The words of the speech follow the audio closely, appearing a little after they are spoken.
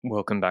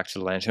Welcome back to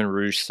the Lantern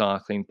Rouge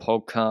Cycling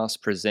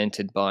Podcast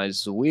presented by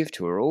Zwift,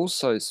 who are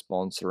also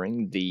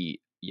sponsoring the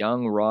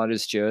Young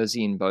Riders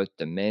jersey in both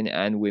the men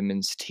and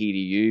women's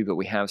TDU. But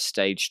we have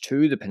stage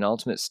 2, the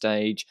penultimate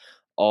stage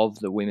of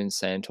the Women's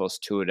Santos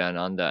Tour Down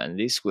Under, and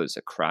this was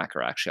a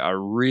cracker, actually. I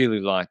really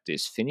liked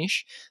this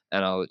finish,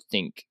 and I would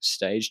think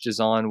stage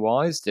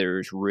design-wise, there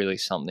is really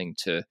something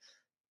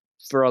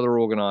for other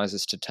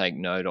organisers to take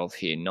note of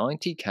here.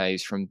 90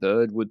 k's from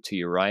Birdwood to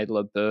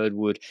Uradla.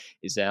 Birdwood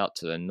is out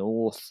to the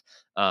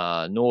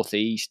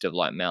northeast of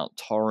like Mount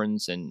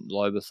Torrens and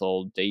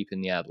Lobethal, deep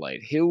in the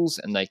Adelaide Hills,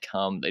 and they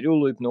do a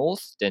loop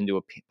north, then do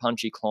a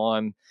punchy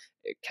climb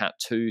at Cat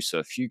 2, so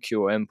a few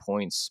QOM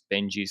points.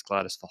 Benji's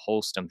Gladys for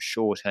Holst, I'm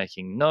sure,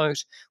 taking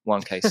note.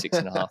 1k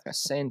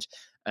 6.5%,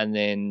 and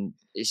then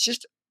it's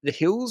just the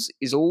hills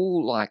is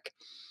all like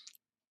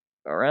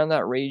around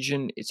that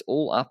region. It's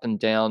all up and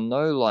down,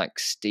 no like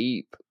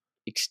steep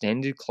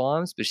extended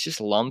climbs, but it's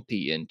just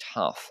lumpy and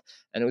tough.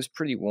 And it was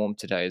pretty warm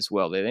today as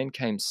well. They then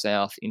came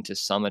south into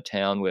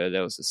Summertown, where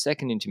there was a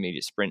second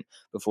intermediate sprint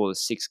before the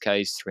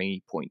 6Ks,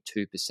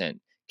 3.2%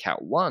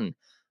 Cat 1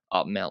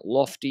 up Mount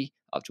Lofty,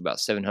 up to about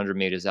 700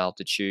 meters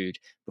altitude,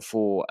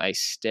 before a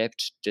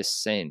stepped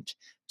descent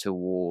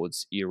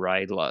towards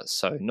Uradla.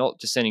 So not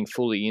descending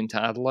fully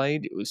into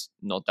Adelaide. It was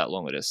not that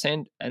long a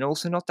descent, and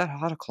also not that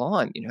hard a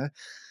climb,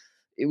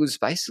 It was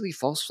basically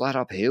false flat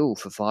uphill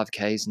for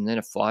 5Ks and then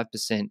a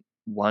 5%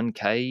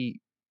 1K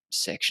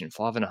section,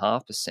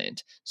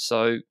 5.5%.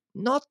 So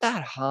not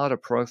that hard a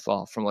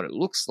profile from what it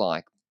looks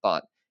like,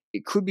 but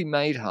it could be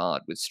made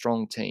hard with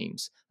strong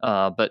teams.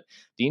 But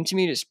the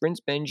intermediate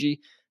sprints, Benji,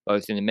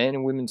 both in the men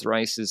and women's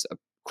races, are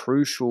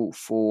crucial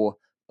for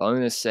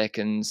bonus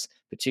seconds,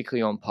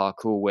 particularly on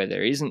parkour where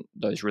there isn't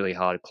those really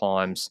hard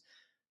climbs.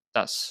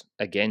 That's,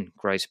 again,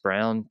 Grace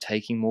Brown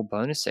taking more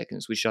bonus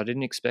seconds, which I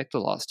didn't expect the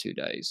last 2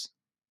 days.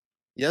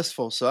 Yes,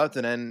 for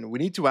certain. And we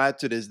need to add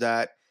to this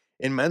that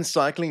in men's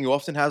cycling, you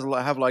often have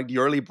like the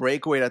early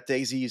breakaway that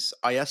takes these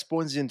IS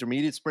points, the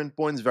intermediate sprint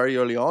points very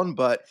early on.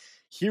 But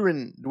here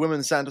in the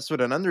women's Santos Tour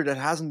Down Under, that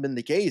hasn't been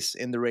the case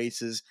in the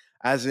races.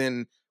 As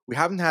in, we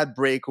haven't had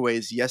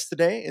breakaways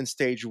yesterday in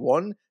stage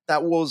 1.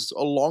 That was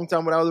a long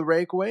time without a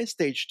breakaway.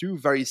 Stage 2,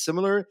 very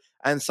similar.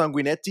 And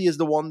Sanguinetti is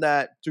the one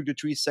that took the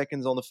 3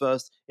 seconds on the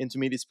first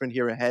intermediate sprint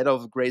here ahead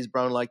of Grace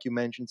Brown, like you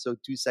mentioned. So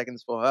 2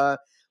 seconds for her.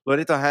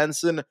 Loretta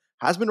Hansen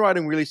has been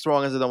riding really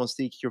strong as a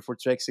domestique here for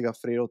Trek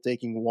Segafredo,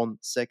 taking 1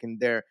 second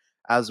there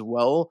as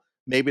well.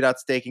 Maybe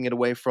that's taking it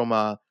away from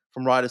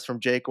riders from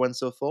Jayco and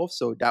so forth,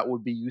 so that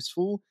would be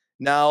useful.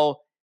 Now,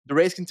 the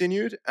race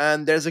continued,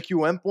 and there's a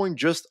QM point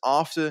just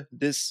after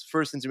this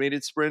first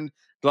intermediate sprint.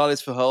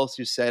 Gladys Verhulst,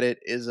 you said it,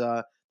 is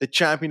the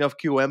champion of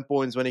QM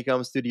points when it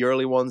comes to the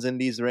early ones in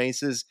these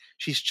races.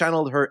 She's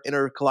channeled her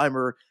inner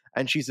climber,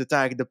 and she's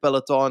attacked the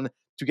peloton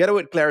together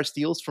with Claire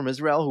Steels from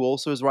Israel, who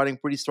also is riding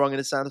pretty strong in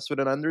the Santos Tour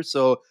Down Under.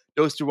 So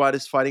those two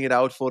riders fighting it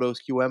out for those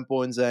QM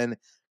points, and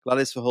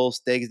Gladys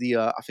Verhulst takes the,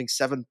 I think,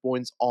 7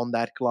 points on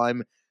that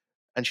climb,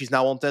 and she's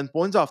now on 10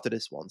 points after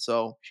this one.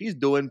 So she's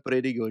doing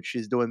pretty good.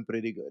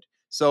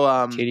 So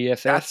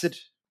TDFF, that's it.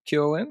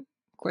 QOM?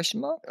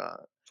 Question mark?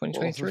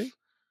 2023? Well,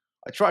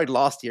 I tried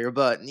last year,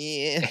 but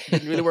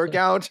didn't really work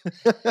out.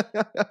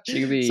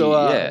 She could be,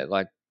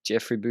 like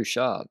Jeffrey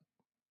Bouchard.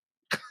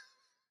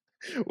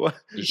 Well,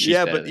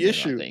 Yeah, but the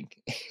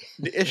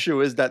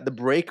issue is that the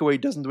breakaway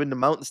doesn't win the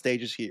mountain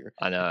stages here.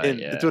 I know, in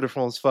the Tour de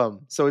France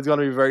Femme. So it's going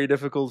to be very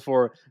difficult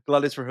for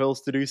Gladys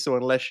Verhulst to do so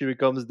unless she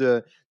becomes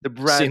the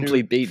brand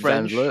simply new beat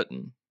French. Van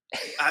Vleuten.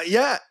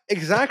 Yeah,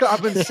 exactly.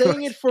 I've been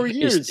saying it for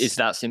years. It's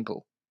that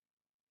simple.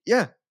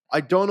 Yeah, I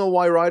don't know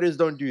why riders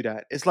don't do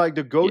that. It's like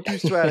the go-to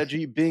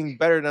strategy being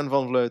better than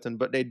Van Vleuten,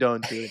 but they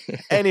don't do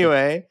it.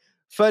 Anyway,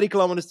 30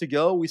 kilometers to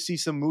go. We see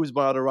some moves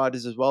by other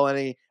riders as well, and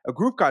a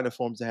group kind of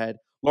forms ahead.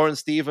 Lauren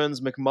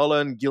Stevens,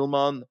 McMullen,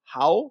 Gilman,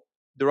 Howe,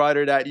 the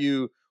rider that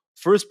you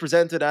first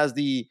presented as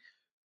the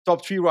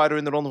top 3 rider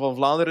in the Ronde van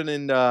Vlaanderen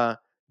in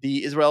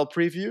the Israel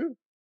preview.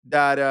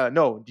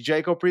 The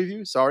Jayco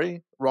preview.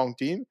 Sorry, wrong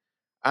team.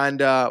 And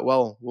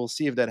we'll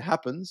see if that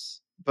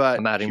happens. But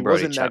I'm adding she Brody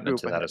was in that Chapman group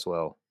to that as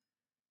well.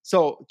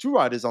 So 2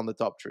 riders on the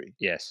top 3.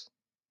 Yes.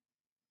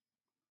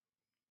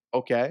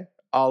 Okay.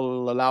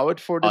 I'll allow it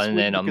for this week. And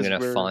then I'm going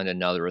to find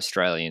another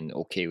Australian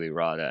or Kiwi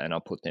rider, and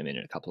I'll put them in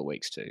a couple of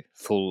weeks too.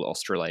 Full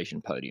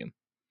Australasian podium.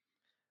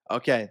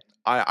 Okay.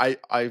 I'll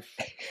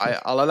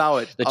allow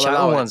it. The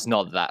Chapman one's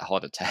not that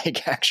hot a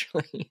take,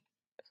 actually.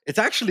 It's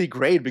actually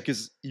great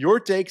because your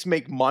takes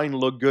make mine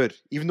look good,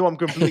 even though I'm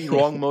completely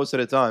wrong most of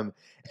the time.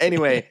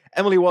 Anyway,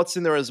 Emily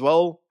Watson there as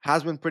well,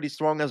 has been pretty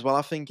strong as well,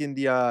 I think, in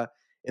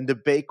the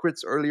Bay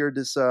Crits earlier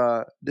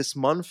this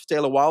month.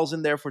 Taylor Wiles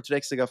in there for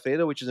Trek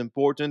Segafredo, which is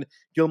important.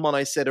 Gilman,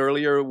 I said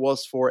earlier,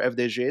 was for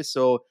FDG,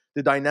 so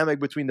the dynamic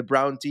between the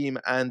Brown team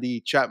and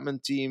the Chapman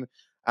team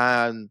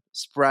and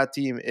Spratt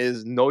team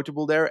is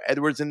notable there.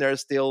 Edwards in there,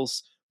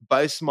 Stills,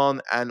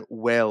 Buisman, and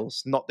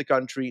Wales. Not the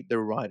country, the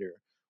rider.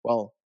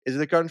 Well, is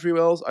it a country,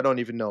 Wales? I don't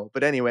even know.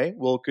 But anyway,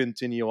 we'll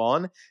continue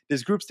on.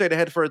 This group stayed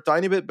ahead for a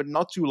tiny bit, but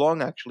not too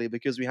long, actually,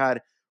 because we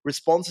had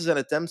responses and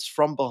attempts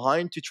from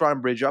behind to try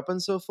and bridge up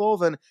and so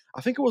forth. And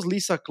I think it was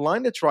Lisa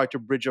Klein that tried to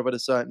bridge up at a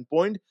certain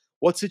point.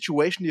 What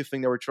situation do you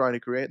think they were trying to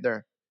create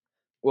there?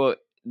 Well,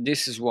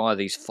 this is why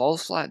these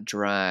false flat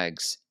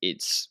drags,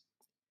 and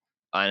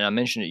I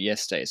mentioned it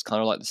yesterday, it's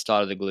kind of like the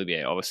start of the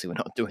Galibier. Obviously, we're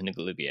not doing the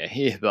Galibier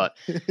here, but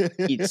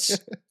it's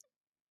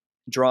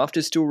draft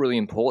is still really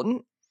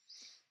important,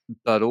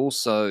 but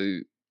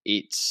also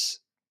it's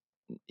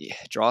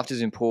draft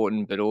is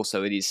important, but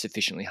also it is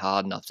sufficiently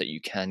hard enough that you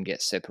can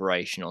get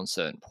separation on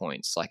certain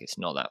points. Like it's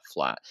not that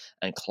flat.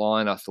 And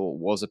Klein, I thought,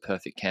 was a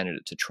perfect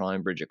candidate to try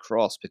and bridge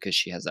across because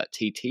she has that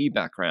TT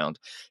background.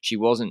 She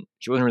wasn't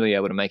really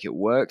able to make it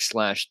work.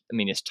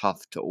 It's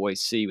tough to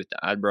always see with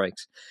the ad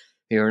breaks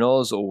here in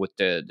Oz or with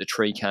the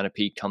tree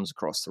canopy comes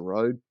across the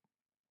road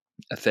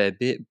a fair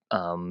bit.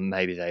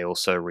 Maybe they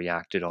also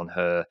reacted on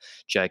her.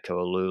 Jayco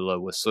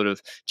Alula was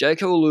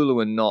Jayco Alula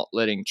were not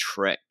letting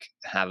Trek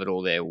have it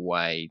all their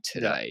way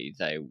today.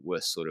 Yeah. They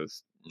were sort of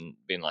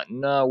being like,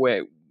 no,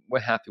 we're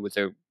happy with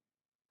a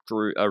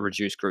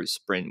reduced group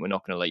sprint. We're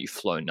not going to let you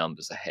flow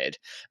numbers ahead.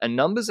 And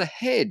numbers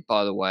ahead,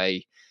 by the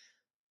way,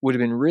 would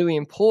have been really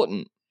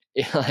important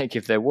like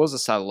if there was a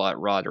satellite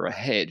rider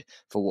ahead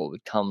for what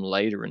would come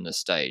later in the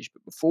stage.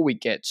 But before we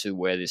get to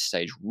where this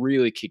stage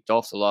really kicked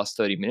off, the last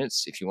 30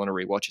 minutes, if you want to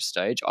rewatch a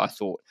stage, I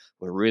thought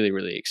were really,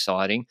 really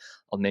exciting.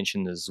 I'll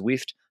mention the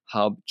Zwift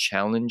Hub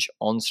Challenge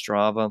on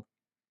Strava.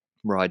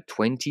 Ride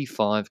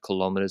 25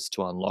 kilometers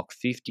to unlock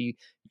 $50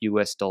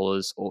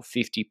 or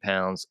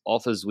 £50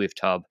 off a Zwift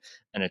Hub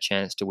and a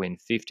chance to win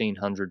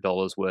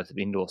 $1,500 worth of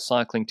indoor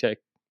cycling tech.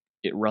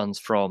 It runs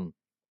from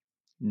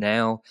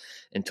now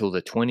until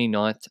the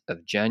 29th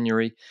of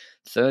January,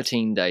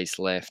 13 days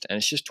left, and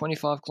it's just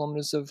 25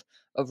 kilometers of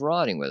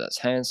riding, whether it's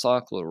hand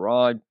cycle or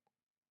ride,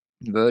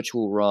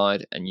 virtual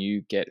ride, and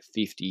you get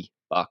 $50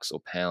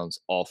 or pounds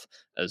off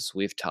a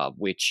Zwift Hub,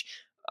 which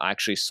I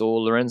actually saw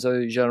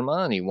Lorenzo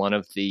Germani, one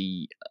of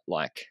the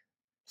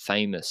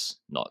famous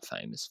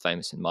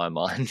in my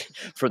mind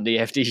from the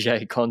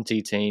FDJ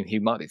Conti team. He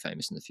might be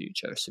famous in the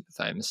future, super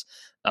famous.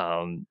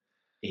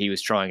 He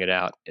was trying it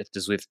out at the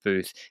Zwift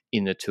booth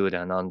in the Tour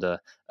Down Under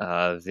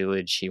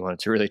village. He wanted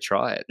to really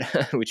try it,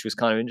 which was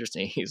kind of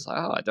interesting. He's like,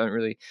 I don't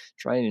really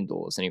train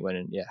indoors. And he went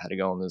and had to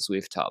go on the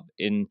Zwift Hub.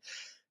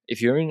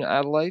 If you're in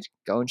Adelaide,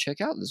 go and check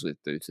out the Zwift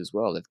booth as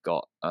well. They've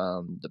got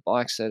the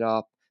bike set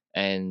up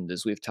and the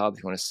Zwift Hub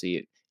if you want to see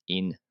it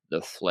in the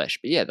flesh.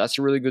 But yeah, that's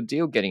a really good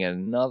deal, getting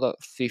another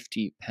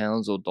 £50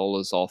 or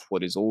dollars off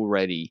what is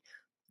already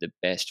the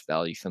best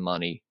value for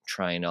money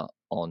trainer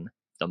on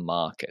the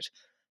market.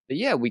 But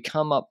yeah, we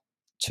come up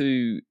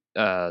to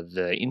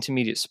the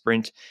intermediate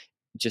sprint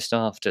just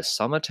after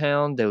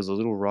Summertown. There was a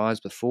little rise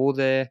before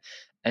there.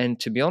 And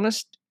to be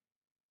honest,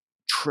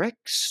 Trek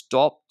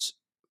stopped.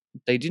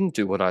 They didn't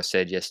do what I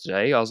said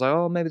yesterday. I was like,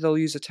 oh, maybe they'll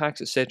use attacks,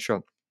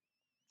 etc.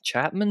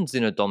 Chapman's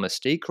in a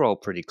domestique role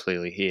pretty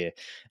clearly here.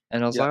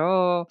 And I was like,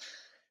 oh,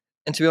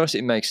 and to be honest,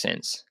 it makes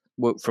sense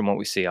from what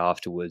we see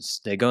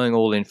afterwards. They're going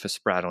all in for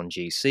Spratt on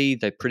GC.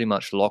 They pretty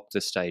much locked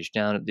the stage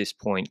down at this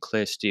point.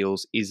 Claire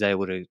Steels is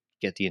able to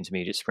get the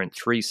intermediate sprint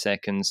 3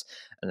 seconds,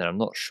 and then I'm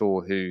not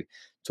sure who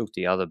took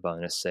the other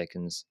bonus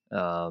seconds.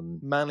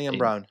 Manley and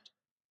Brown.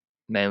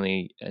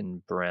 Manley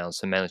and Brown.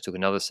 So Manley took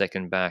another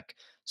second back.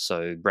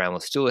 So Brown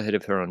was still ahead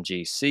of her on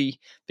GC.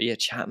 But yeah,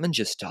 Chapman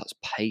just starts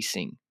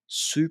pacing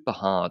super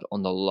hard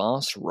on the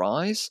last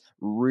rise.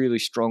 Really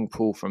strong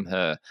pull from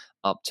her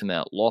up to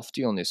Mount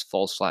Lofty on this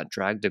false flat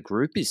drag. The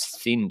group is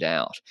thinned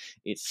out.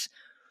 It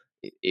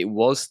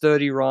was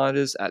 30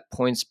 riders at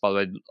points. By the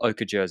way,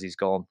 Oka jersey's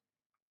gone.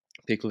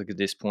 Picklick at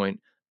this point.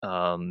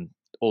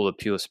 All the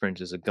pure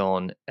sprinters are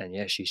gone. And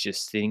yeah, she's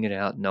just thinning it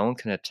out. No one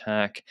can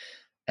attack.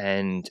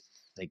 And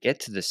they get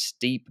to the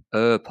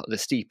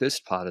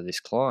steepest part of this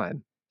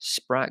climb.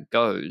 Spratt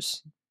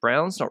goes.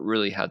 Brown's not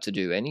really had to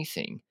do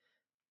anything.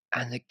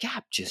 And the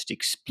gap just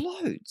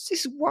explodes.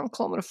 This is 1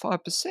 kilometer,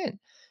 5%.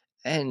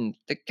 And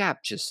the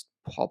gap just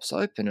pops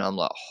open. And I'm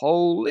like,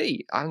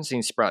 holy, I haven't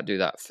seen Spratt do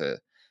that for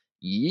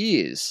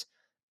years.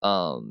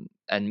 And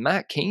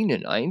Matt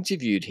Keenan, I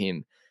interviewed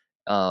him,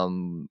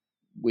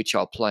 which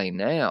I'll play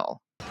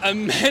now.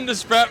 Amanda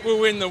Spratt will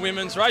win the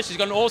women's race. She's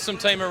got an awesome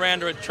team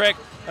around her at Trek,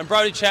 and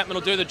Brodie Chapman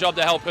will do the job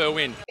to help her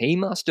win. He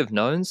must have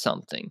known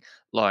something.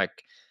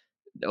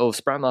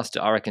 Spratt must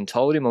have, I reckon,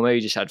 told him, or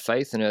maybe just had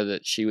faith in her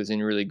that she was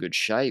in really good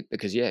shape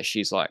because, yeah,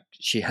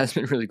 she has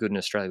been really good in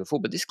Australia before,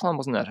 but this climb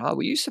wasn't that hard.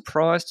 Were you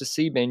surprised to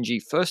see,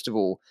 Benji, first of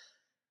all,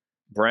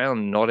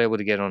 Brown not able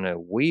to get on her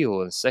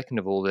wheel, and second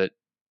of all, that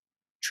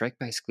Trek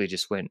basically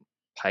just went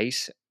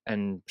pace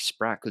and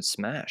Spratt could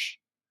smash?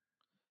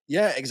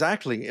 Yeah,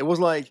 exactly. It was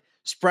like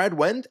Spratt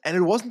went, and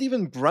it wasn't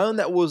even Brown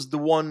that was the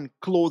one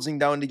closing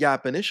down the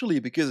gap initially,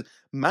 because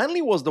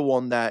Manley was the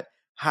one that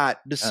had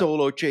the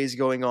solo chase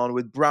going on,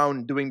 with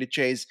Brown doing the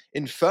chase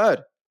in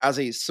third as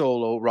a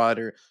solo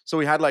rider. So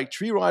we had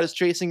 3 riders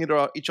chasing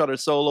each other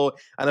solo,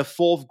 and a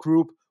fourth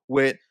group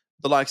with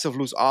the likes of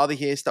Luz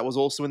Ardehis that was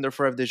also in there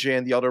for FDJ,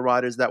 and the other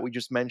riders that we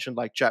just mentioned,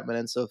 like Chapman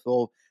and so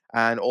forth,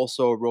 and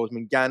also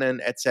Rosemond Gannon,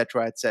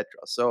 etc., etc.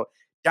 So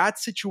that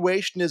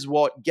situation is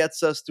what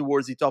gets us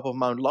towards the top of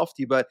Mount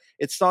Lofty, but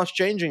it starts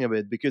changing a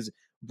bit because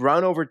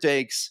Brown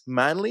overtakes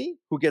Manley,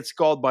 who gets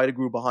caught by the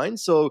group behind.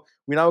 So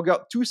we now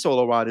got two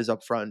solo riders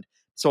up front.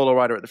 Solo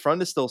rider at the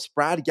front is still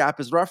Spratt. Gap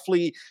is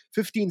roughly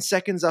 15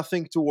 seconds, I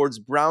think, towards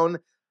Brown.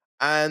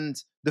 And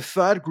the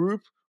third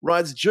group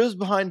rides just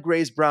behind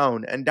Grace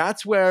Brown. And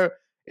that's where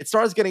it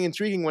starts getting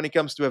intriguing when it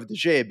comes to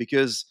FDJ,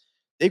 because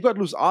they've got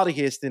Luz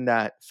Aardegeest in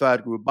that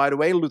third group. By the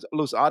way,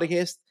 Luz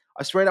Aardegeest,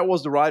 I swear that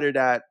was the rider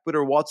that put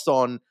her Watts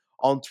on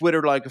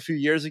Twitter like a few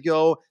years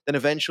ago, then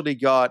eventually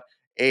got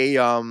a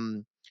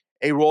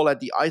role at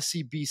the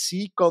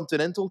ICBC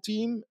Continental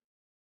team,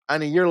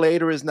 and a year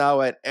later is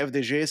now at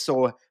FDJ,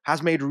 so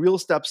has made real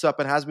steps up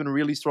and has been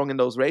really strong in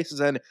those races,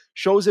 and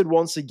shows it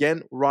once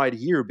again right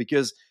here,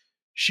 because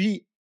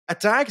she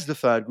attacks the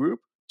third group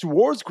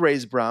towards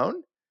Grace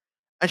Brown,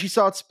 and she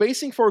starts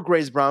spacing for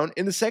Grace Brown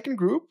in the second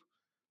group,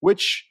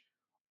 which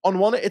on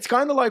one, it's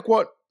kind of like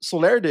what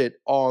Soler did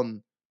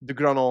on the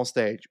Granon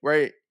stage,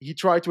 where he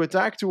tried to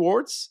attack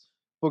towards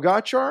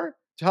Pogacar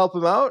to help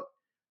him out,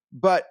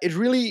 but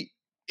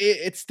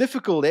it's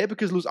difficult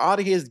because Luz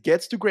Aardegeest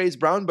gets to Grace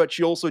Brown, but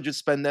she also just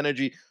spent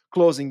energy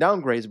closing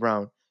down Grace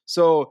Brown.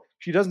 So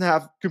she doesn't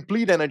have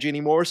complete energy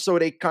anymore, so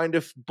they kind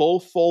of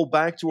both fall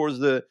back towards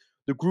the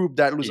group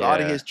that Luz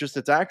Aardegeest just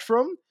attacked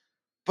from.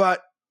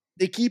 But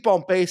they keep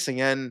on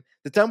pacing, and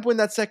the tempo in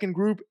that second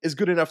group is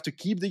good enough to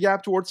keep the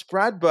gap towards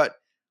Spratt, but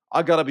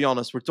I gotta be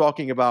honest, we're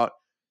talking about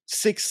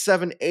 6,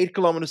 7, 8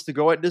 kilometers to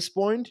go at this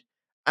point,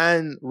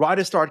 and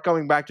riders start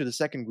coming back to the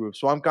second group.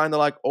 So I'm kind of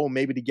like, oh,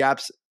 maybe the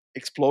gap's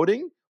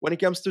exploding when it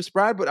comes to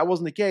Spratt, but that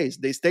wasn't the case.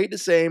 They stayed the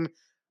same,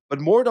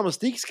 but more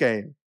domestiques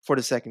came for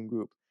the second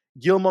group.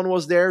 Gilman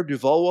was there,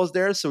 Duval was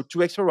there, so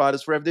 2 extra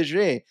riders for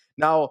FDJ.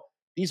 Now,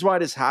 these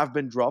riders have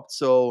been dropped,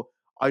 so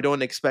I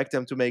don't expect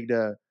them to make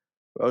to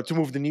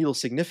move the needle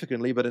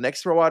significantly, but an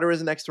extra rider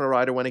is an extra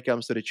rider when it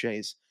comes to the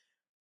chase.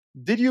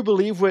 Did you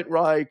believe with,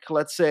 like,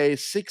 let's say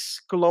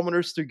 6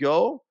 kilometers to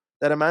go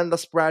that Amanda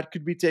Spratt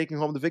could be taking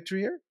home the victory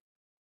here?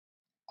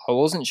 I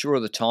wasn't sure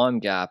of the time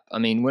gap. I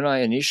mean, when I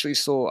initially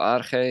saw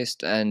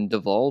Aardegeest and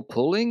Duval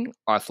pulling,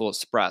 I thought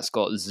Spratt's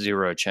got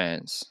zero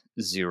chance.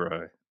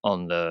 Zero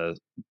on the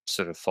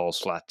sort of false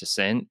flat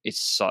descent.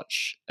 It's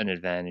such an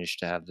advantage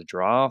to have the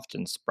draft,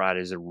 and Spratt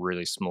is a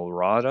really small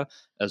rider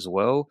as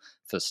well,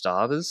 for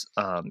starters.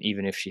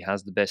 Even if she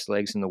has the best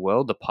legs in the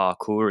world, the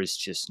parkour is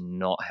just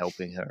not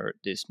helping her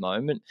at this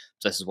moment.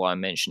 This is why I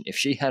mentioned if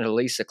she had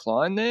Elisa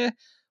Klein there,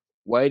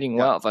 waiting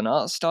Wout van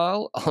Aert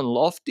style on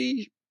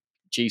Lofty,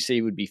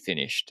 GC would be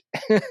finished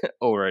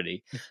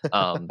already.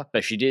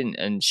 But she didn't,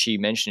 and she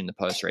mentioned in the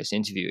post-race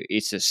interview,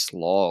 it's a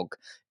slog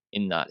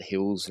in that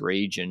hills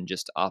region,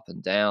 just up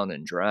and down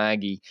and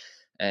draggy.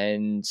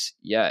 And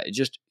yeah,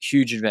 just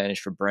huge advantage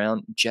for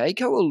Brown.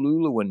 Jayco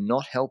Alula were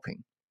not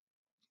helping.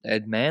 They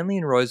had Manley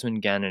and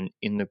Rosemond Gannon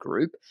in the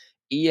group.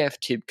 EF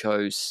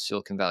Tibco,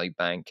 Silicon Valley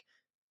Bank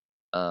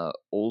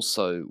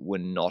also were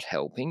not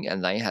helping,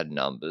 and they had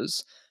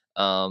numbers.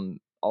 I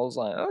was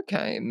like,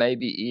 okay,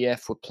 maybe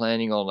EF were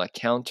planning on a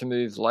counter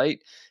move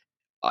late.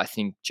 I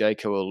think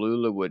Jayco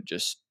Alula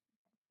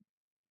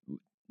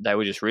they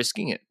were just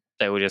risking it.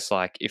 They were just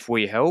like, if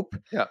we help,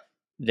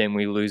 then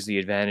we lose the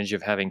advantage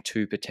of having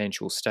 2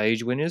 potential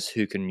stage winners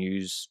who can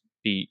be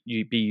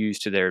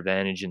used to their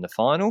advantage in the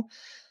final.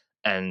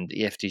 And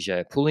the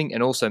FDJ are pulling,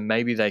 and also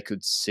maybe they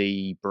could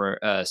see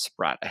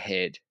Spratt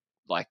ahead.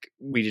 Like,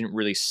 we didn't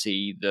really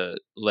see the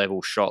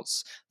level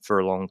shots for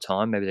a long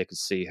time. Maybe they could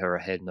see her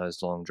ahead in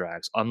those long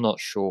drags. I'm not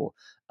sure.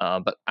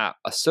 But at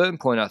a certain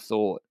point,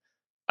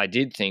 I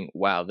did think,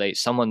 wow,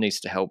 someone needs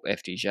to help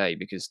FDJ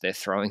because they're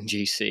throwing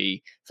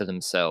GC for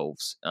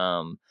themselves.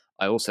 I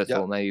also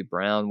thought maybe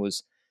Brown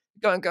was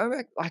going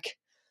back. Like,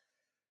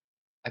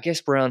 I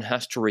guess Brown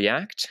has to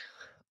react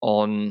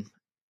on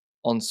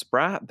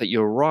Spratt, but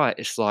you're right.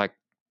 It's like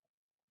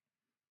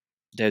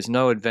there's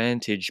no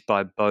advantage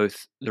by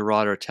both the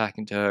rider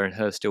attacking to her and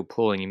her still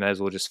pulling. You may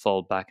as well just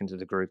fold back into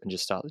the group and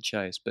just start the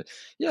chase. But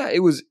yeah,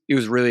 it was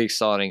really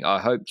exciting. I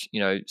hoped,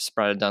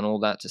 Spratt had done all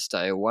that to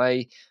stay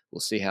away.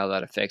 We'll see how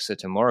that affects her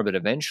tomorrow. But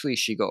eventually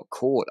she got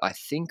caught, I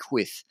think,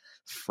 with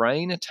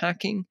Frayne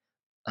attacking.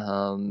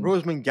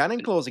 Rosemond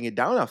Gannon closing it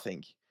down, I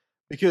think.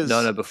 Because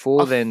No,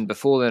 before then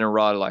a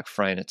rider like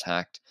Frayne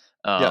attacked.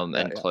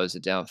 And close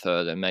it down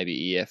further,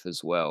 maybe EF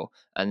as well.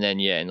 And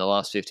then, in the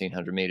last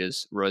 1,500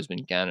 meters,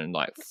 Rosemond Gannon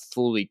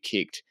fully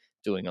kicked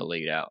doing a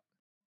lead out.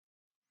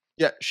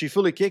 Yeah, she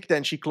fully kicked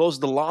and she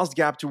closed the last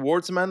gap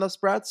towards Amanda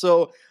Spratt.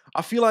 So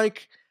I feel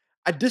like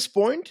at this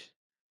point,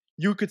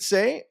 you could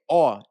say,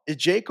 is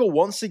Jayco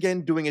once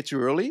again doing it too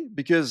early?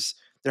 Because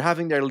they're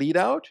having their lead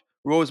out,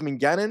 Rosemond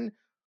Gannon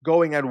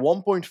going at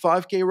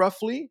 1.5K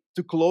roughly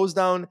to close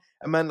down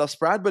Amanda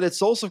Spratt. But it's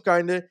also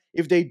kind of,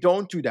 if they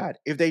don't do that,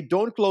 if they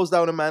don't close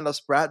down Amanda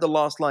Spratt, the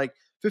last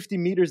 50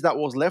 meters that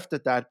was left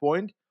at that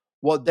point,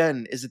 what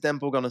then? Is the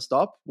tempo going to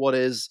stop? What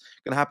is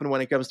going to happen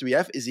when it comes to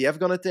EF? Is EF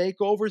going to take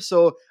over?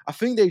 So I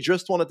think they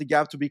just wanted the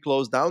gap to be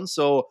closed down.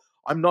 So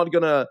I'm not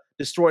going to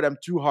destroy them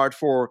too hard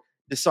for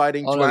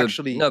deciding to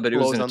actually but it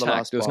was close an on the attack.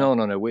 last There was spot. no one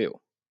on her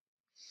wheel.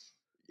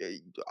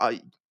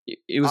 I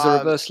It was a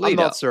reverse I'm lead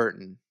not out.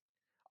 certain.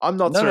 I'm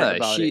not No, certain no,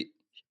 about it.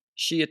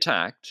 she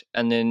attacked,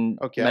 and then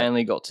Okay.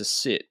 Manly got to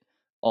sit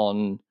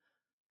on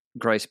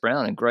Grace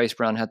Brown, and Grace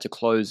Brown had to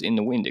close in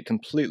the wind. It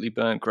completely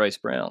burnt Grace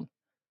Brown.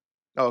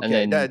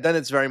 Okay, then- then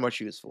it's very much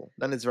useful.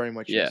 Then it's very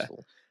much Yeah.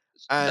 useful.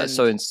 And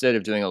So instead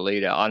of doing a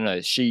lead out, I don't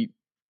know, she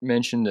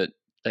mentioned that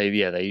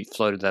they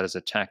floated that as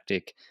a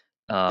tactic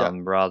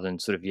rather than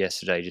sort of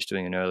yesterday just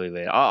doing an early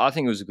lead. I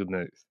think it was a good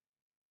move.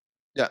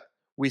 yeah,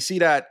 we see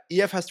that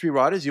EF has 3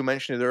 riders, you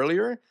mentioned it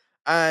earlier,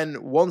 and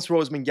once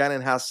Rosamund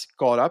Gannon has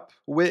caught up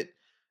with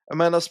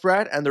Amanda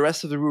Spratt and the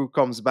rest of the group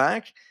comes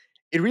back,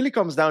 it really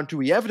comes down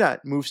to EF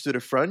that moves to the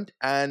front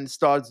and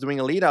starts doing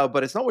a lead out,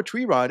 but it's not with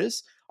 3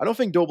 riders. I don't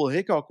think Doble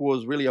Hickok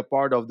was really a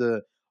part of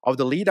the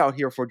lead out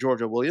here for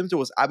Georgia Williams. It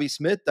was Abby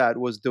Smith that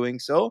was doing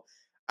so,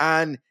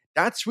 and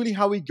that's really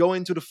how we go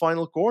into the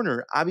final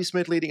corner. Abby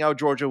Smith leading out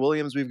Georgia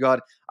Williams. We've got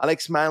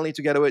Alex Manley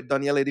together with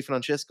Daniele Di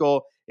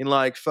Francesco in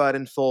like third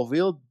and fourth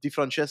wheel. Di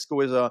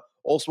Francesco is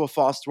also a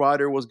fast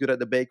rider, was good at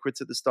the Bay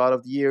Crits at the start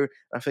of the year.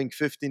 I think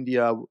fifth in the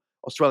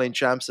Australian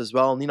champs as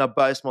well. Nina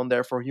Buisman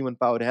there for Human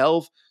Powered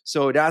Health.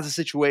 So that's a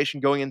situation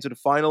going into the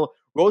final.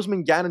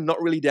 Rosamund Gannon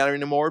not really there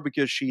anymore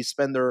because she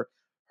spent her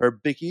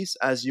bickies,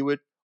 as you would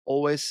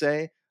always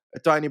say, a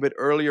tiny bit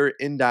earlier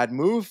in that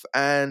move,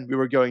 and we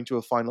were going to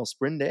a final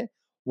sprint day.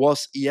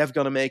 Was EF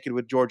going to make it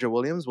with Georgia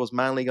Williams? Was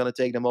Manley going to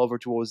take them over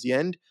towards the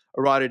end?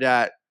 A rider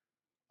that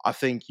I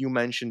think you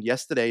mentioned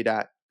yesterday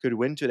that could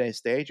win today's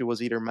stage. It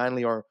was either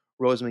Manley or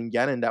Rosamund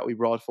Gannon that we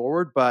brought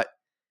forward. But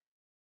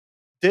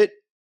did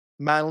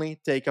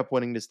Manley take up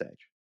winning the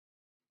stage?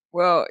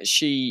 Well,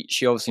 she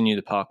obviously knew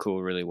the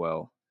parkour really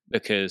well,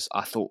 because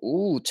I thought,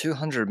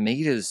 200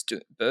 meters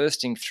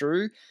bursting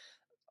through.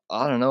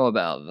 I don't know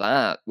about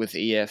that with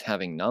EF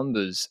having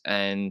numbers,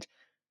 and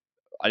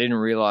I didn't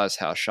realize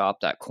how sharp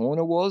that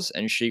corner was,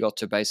 and she got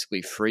to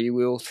basically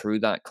freewheel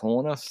through that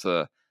corner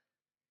for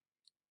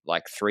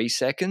like 3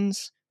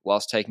 seconds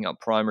whilst taking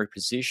up primary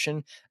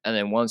position, and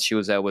then once she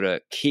was able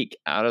to kick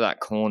out of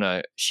that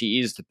corner, she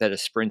is the better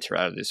sprinter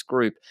out of this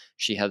group.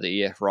 She had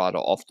the EF rider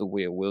off the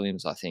wheel,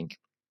 Williams, I think,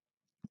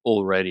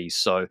 already,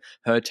 so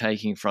her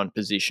taking front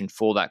position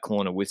for that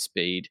corner with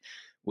speed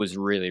was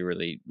really,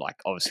 really, like,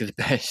 obviously the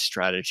best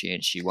strategy,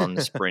 and she won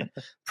the sprint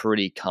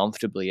pretty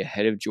comfortably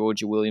ahead of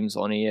Georgia Williams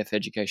on EF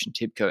Education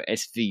Tipco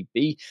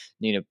SVB,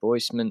 Nina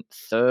Buisman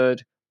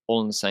third,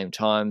 all in the same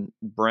time,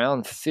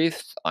 Brown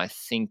fifth. I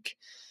think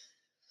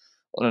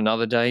on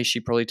another day she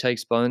probably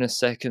takes bonus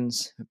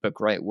seconds, but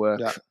great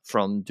work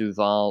from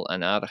Duval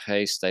and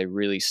Ardejes. They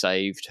really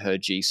saved her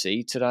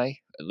GC today,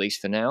 at least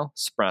for now.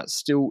 Spratt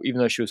still,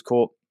 even though she was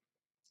caught,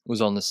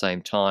 was on the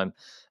same time.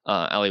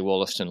 Ali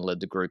Wollaston led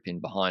the group in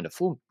behind, a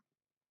full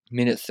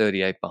minute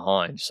 38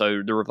 behind.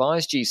 So the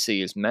revised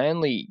GC is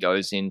Manley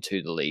goes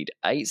into the lead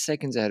 8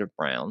 seconds ahead of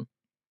Brown,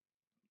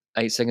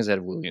 8 seconds ahead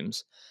of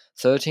Williams,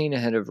 13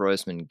 ahead of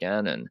Rosamund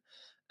Gannon,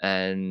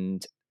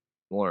 and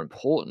more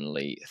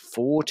importantly,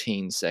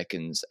 14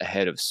 seconds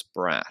ahead of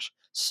Spratt.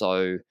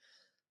 So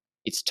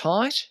it's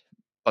tight,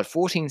 but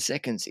 14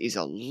 seconds is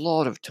a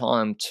lot of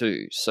time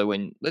too. So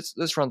when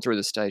let's run through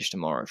the stage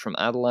tomorrow from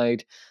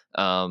Adelaide.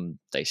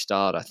 They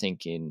start, I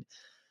think, in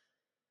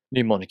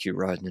near Montague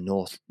Road in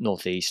the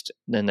northeast.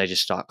 Then they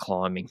just start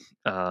climbing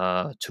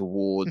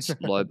towards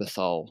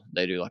Lobethal.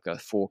 They do like a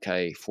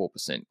 4K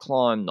 4%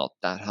 climb, not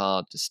that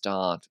hard to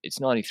start.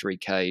 It's 93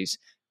 Ks.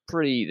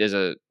 There's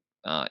a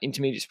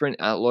intermediate sprint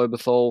at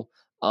Lobethal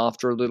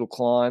after a little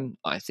climb.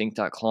 I think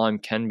that climb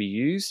can be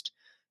used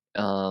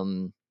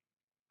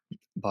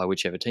by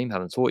whichever team,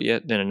 haven't thought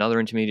yet. Then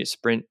another intermediate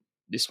sprint,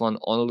 this one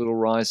on a little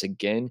rise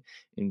again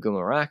in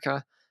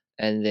Gumaraka,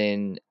 and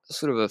then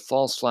sort of a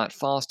false flat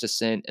fast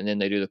descent, and then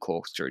they do the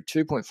corkscrew,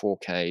 2.4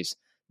 Ks,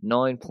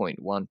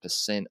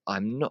 9.1%.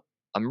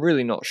 I'm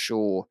really not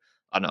sure.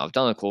 I don't know, I've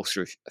done the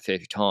corkscrew a fair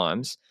few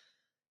times.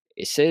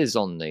 It says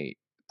on the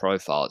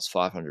profile it's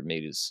 500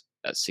 meters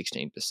at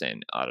 16%.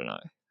 I don't know,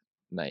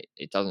 mate.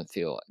 It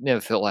never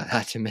felt like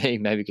that to me.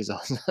 Maybe because I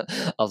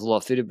was a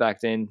lot fitter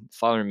back then.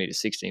 500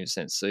 meters,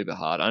 16%, super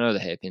hard. I know the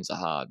hairpins are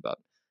hard, but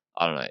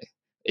I don't know.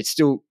 It's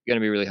still going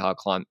to be a really hard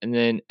climb. And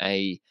then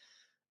a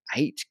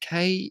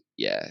 8K,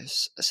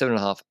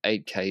 7.5,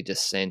 8K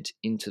descent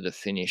into the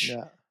finish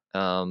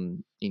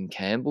in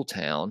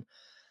Campbelltown.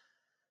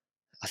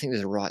 I think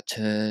there's a right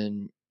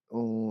turn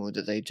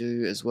that they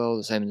do as well,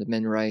 the same in the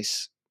men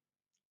race.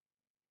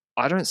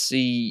 I don't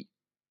see,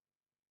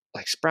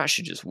 like, Spratt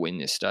should just win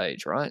this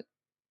stage, right?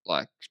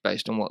 Like,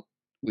 based on what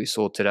we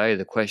saw today,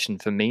 the question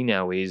for me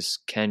now is,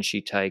 can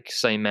she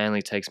say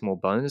Manley takes more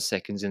bonus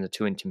seconds in the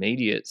 2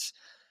 intermediates,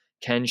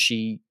 can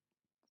she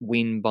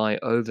win by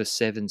over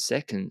 7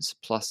 seconds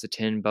plus the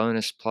 10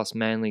 bonus, plus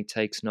Manley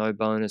takes no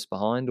bonus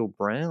behind, or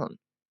Brown?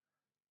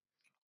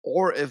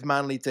 Or if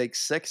Manley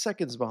takes 6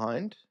 seconds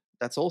behind,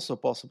 that's also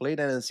possibly,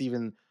 then it's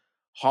even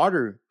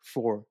harder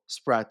for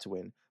Spratt to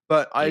win.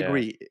 But I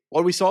agree.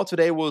 What we saw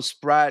today was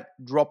Spratt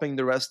dropping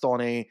the rest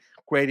on a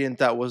gradient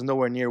that was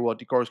nowhere near what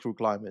the corkscrew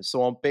climb is.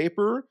 So on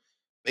paper,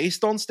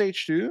 based on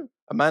stage 2,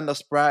 Amanda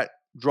Spratt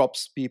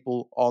drops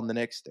people on the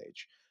next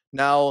stage.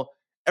 Now,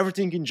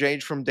 everything can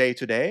change from day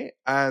to day,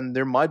 and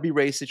there might be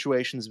race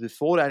situations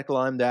before that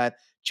climb that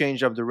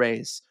change up the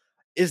race.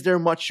 Is there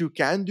much you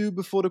can do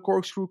before the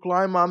corkscrew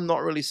climb? I'm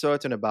not really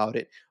certain about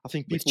it. I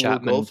think With people will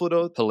go Chapman for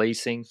those.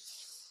 policing.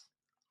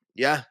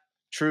 Yeah,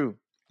 true.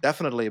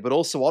 Definitely. But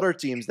also other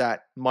teams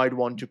that might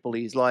want to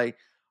police. Like,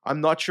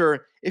 I'm not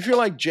sure if you're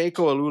like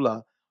Jaco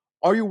Alula,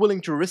 are you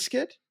willing to risk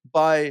it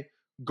by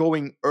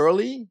going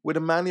early with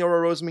a Manley or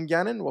a Rosamund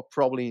Gannon? Well,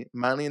 probably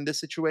Manley in this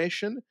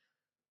situation.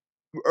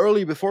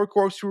 Early before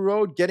Corkscrew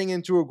Road, getting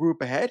into a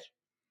group ahead,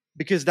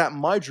 because that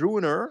might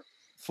ruin her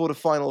for the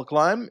final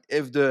climb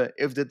if the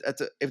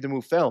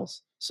move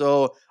fails.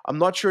 So I'm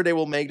not sure they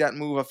will make that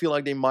move. I feel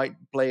like they might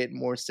play it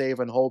more safe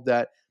and hope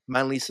that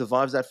Manley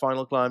survives that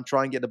final climb,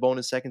 try and get the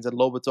bonus seconds at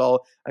Lobatal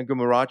and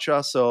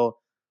Gumaracha. So,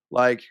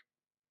 like,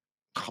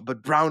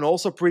 but Brown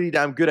also pretty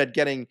damn good at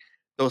getting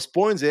those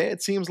points, eh?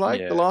 It seems like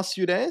the Yeah. last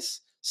few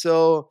days.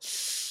 So,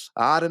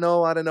 I don't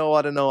know.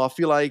 I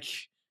feel like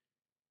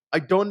I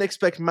don't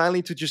expect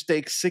Manley to just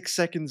take 6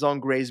 seconds on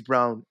Grace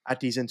Brown at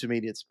these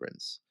intermediate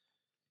sprints.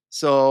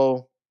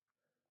 So,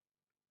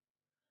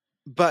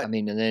 I but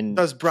mean, and then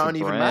does for Brown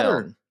even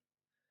matter Brown,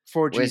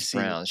 for where's GC?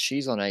 Brown?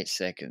 She's on 8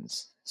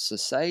 seconds. So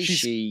say She's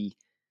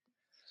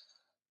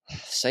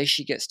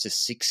she gets to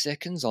 6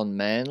 seconds on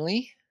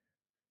Manly.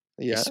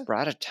 yeah. If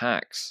Spratt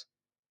attacks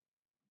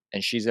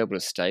and she's able to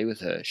stay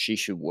with her, she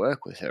should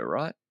work with her,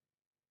 right?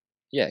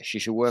 Yeah, she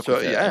should work So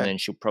with her, yeah, and then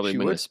she'll probably she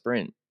win the would.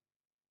 sprint.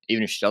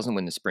 Even if she doesn't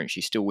win the sprint,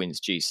 she still wins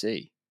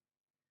GC.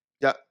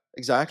 Yeah,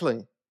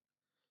 exactly.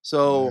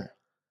 So Wow.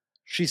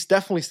 she's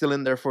definitely still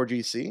in there for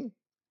GC.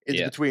 It's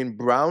Yeah. between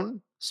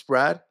Brown,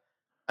 Spratt,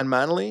 and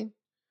Manley.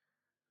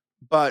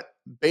 But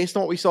based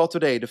on what we saw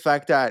today, the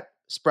fact that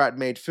Spratt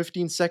made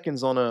 15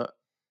 seconds on a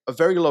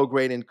very low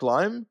gradient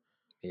climb,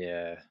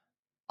 Yeah.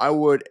 I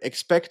would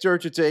expect her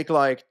to take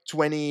like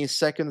 20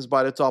 seconds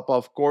by the top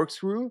of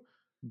Corkscrew.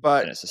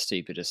 But And it's a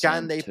steeper can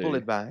descent they pull too.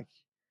 it back?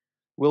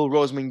 Will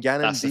Rosamund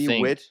Gannon That's the be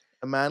thing. with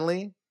a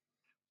Manley?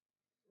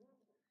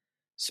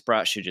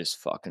 Spratt should just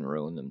fucking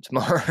ruin them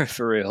tomorrow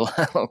for real.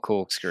 Or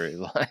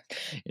Corkscrew. Like,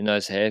 in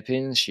those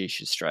hairpins, she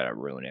should straight up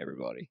ruin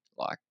everybody.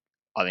 Like,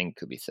 I think it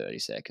could be 30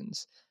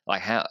 seconds.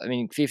 Like,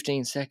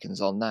 15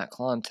 seconds on that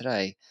climb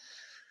today.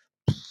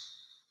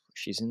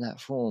 She's in that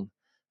form.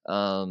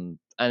 And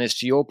it's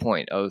to your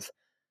point of,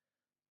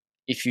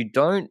 if you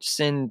don't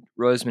send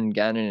Rosamund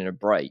Gannon in a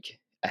break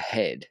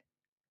ahead,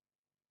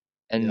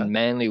 and Yeah.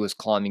 Manley was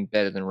climbing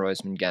better than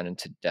Rosamund Gannon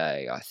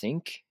today, I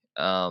think,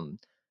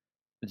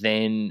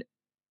 then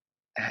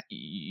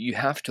you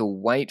have to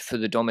wait for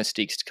the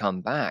domestiques to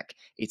come back.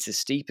 It's a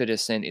steeper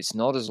descent. It's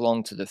not as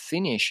long to the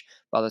finish.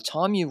 By the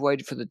time you've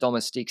waited for the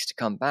domestiques to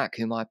come back,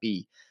 who might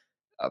be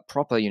a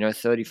proper,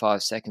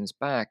 35 seconds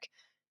back,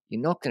 you're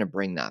not going to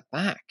bring that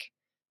back.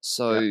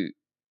 So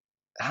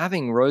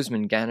having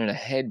Rosamund Gannon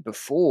ahead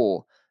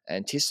before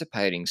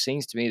anticipating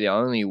seems to me the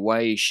only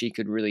way she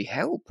could really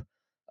help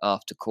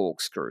after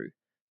Corkscrew,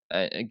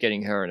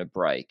 getting her in a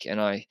break.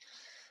 And I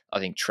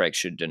think Trek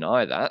should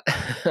deny that.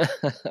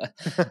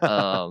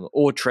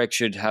 Or Trek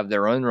should have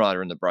their own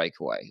rider in the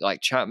breakaway.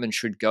 Like, Chapman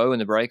should go in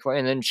the breakaway,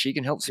 and then she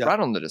can help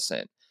Spratt on the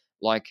descent.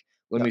 Like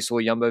when we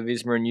saw Jumbo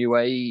Visma and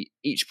UAE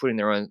each putting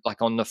their own,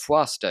 like on the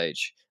Foix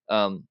stage.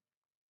 The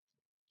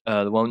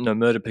one, no,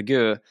 Murder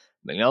Pagure,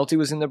 McNulty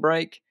was in the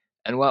break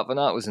and Wout van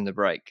Aert was in the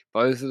break.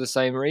 Both for the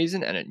same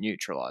reason, and it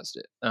neutralized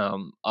it.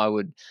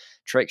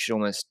 Trek should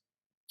almost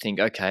think,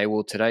 okay,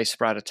 well, today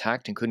Spratt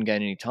attacked and couldn't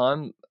gain any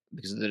time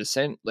because of the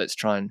descent. Let's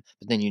try and,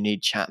 but then you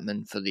need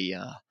Chapman for the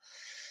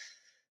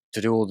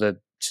to do all the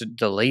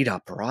lead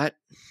up, right?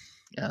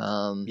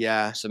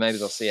 Yeah. So maybe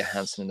they'll see a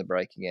Hansen in the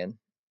break again.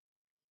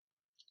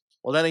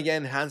 Well, then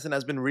again, Hansen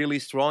has been really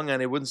strong,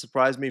 and it wouldn't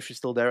surprise me if she's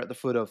still there at the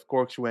foot of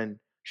Corkscrew when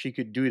she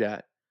could do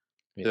that.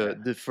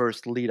 The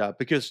first lead up,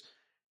 because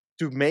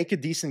to make a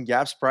decent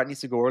gap, Spratt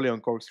needs to go early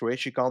on Corkscrew.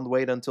 She can't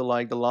wait until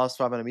like the last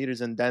 500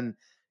 meters and then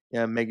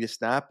make the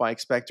snap. I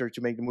expect her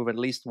to make the move at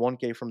least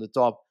 1K from the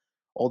top,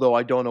 although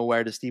I don't know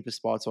where the steepest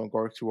spots on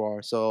Corkscrew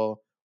are.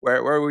 So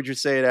where would you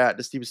say that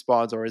the steepest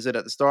spots are? Is it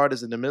at the start?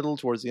 Is it in the middle,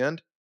 towards the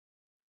end?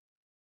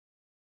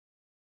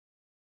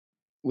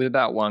 With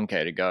about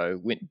 1K to go,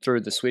 went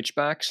through the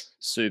switchbacks,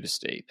 super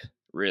steep.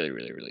 Really,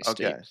 really, really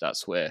steep. Okay.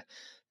 That's where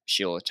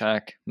she'll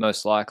attack,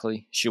 most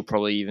likely. She'll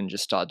probably even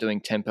just start doing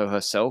tempo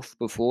herself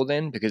before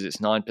then, because it's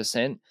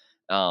 9%.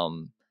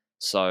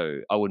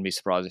 So I wouldn't be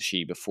surprised if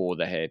she, before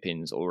the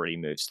hairpins, already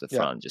moves to the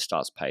front, just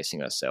starts pacing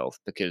herself,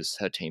 because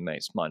her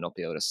teammates might not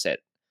be able to set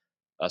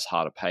as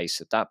hard a pace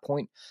at that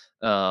point.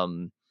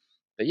 But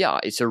yeah,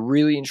 it's a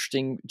really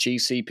interesting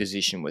GC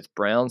position with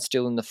Brown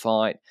still in the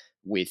fight,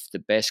 with the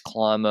best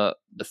climber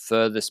the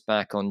furthest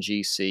back on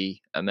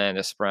GC,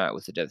 Amanda Spratt,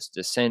 with the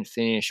descent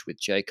finish,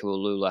 with Jaco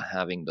Alula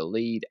having the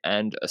lead,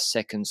 and a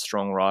second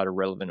strong rider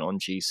relevant on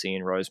GC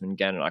and Rosamund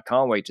Gannon. I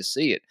can't wait to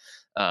see it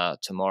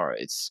tomorrow.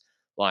 It's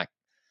like,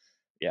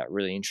 yeah,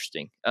 really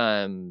interesting.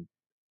 Who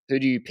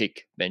do you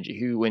pick, Benji?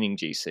 Who winning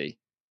GC?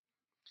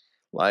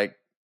 Like,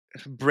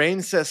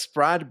 brain says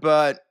Spratt,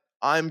 but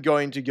I'm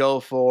going to go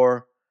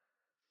for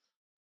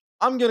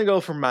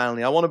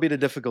Manly. I want to be the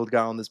difficult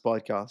guy on this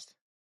podcast.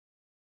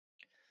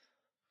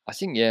 I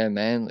think, yeah,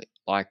 Manly,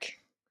 like,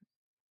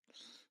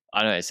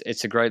 I know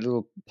it's a great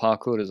little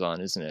parkour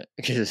design, isn't it?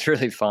 Because it's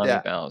really finely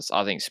balanced.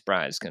 I think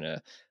Sprat's going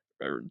to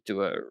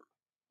do a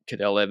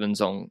Cadell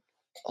Evans on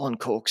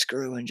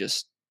corkscrew and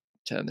just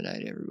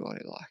terminate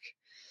everybody.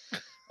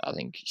 Like, I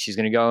think she's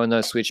going to go in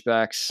those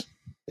switchbacks.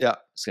 Yeah.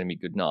 It's going to be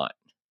a good night.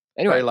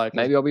 Anyway,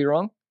 maybe I'll be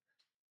wrong.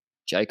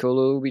 Jay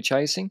Cooler will be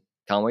chasing.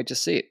 Can't wait to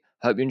see it.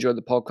 Hope you enjoyed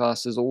the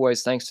podcast. As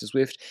always, thanks to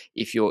Zwift.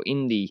 If you're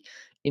in the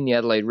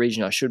Adelaide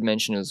region, I should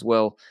mention as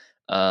well,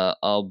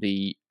 I'll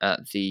be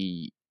at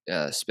the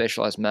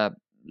Specialized Map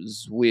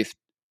Zwift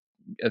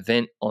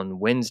event on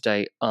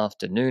Wednesday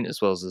afternoon,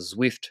 as well as the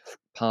Zwift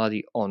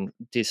party on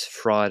this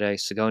Friday.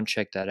 So go and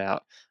check that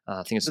out.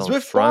 I think it's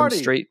on Frome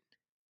Street.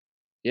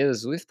 Yeah, the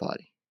Zwift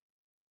party.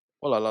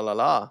 Oh,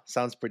 la.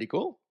 Sounds pretty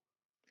cool.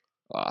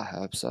 I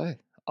hope so.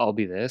 I'll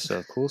be there, so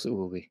of course it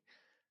will be.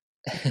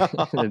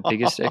 the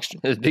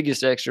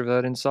biggest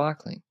extrovert in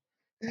cycling.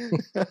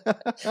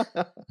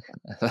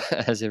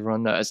 As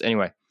everyone knows.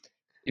 Anyway,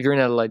 if you're in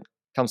Adelaide,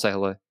 come say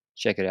hello,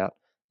 check it out,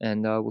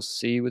 and we'll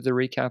see you with the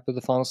recap of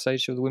the final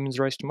stage of the women's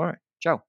race tomorrow. Ciao.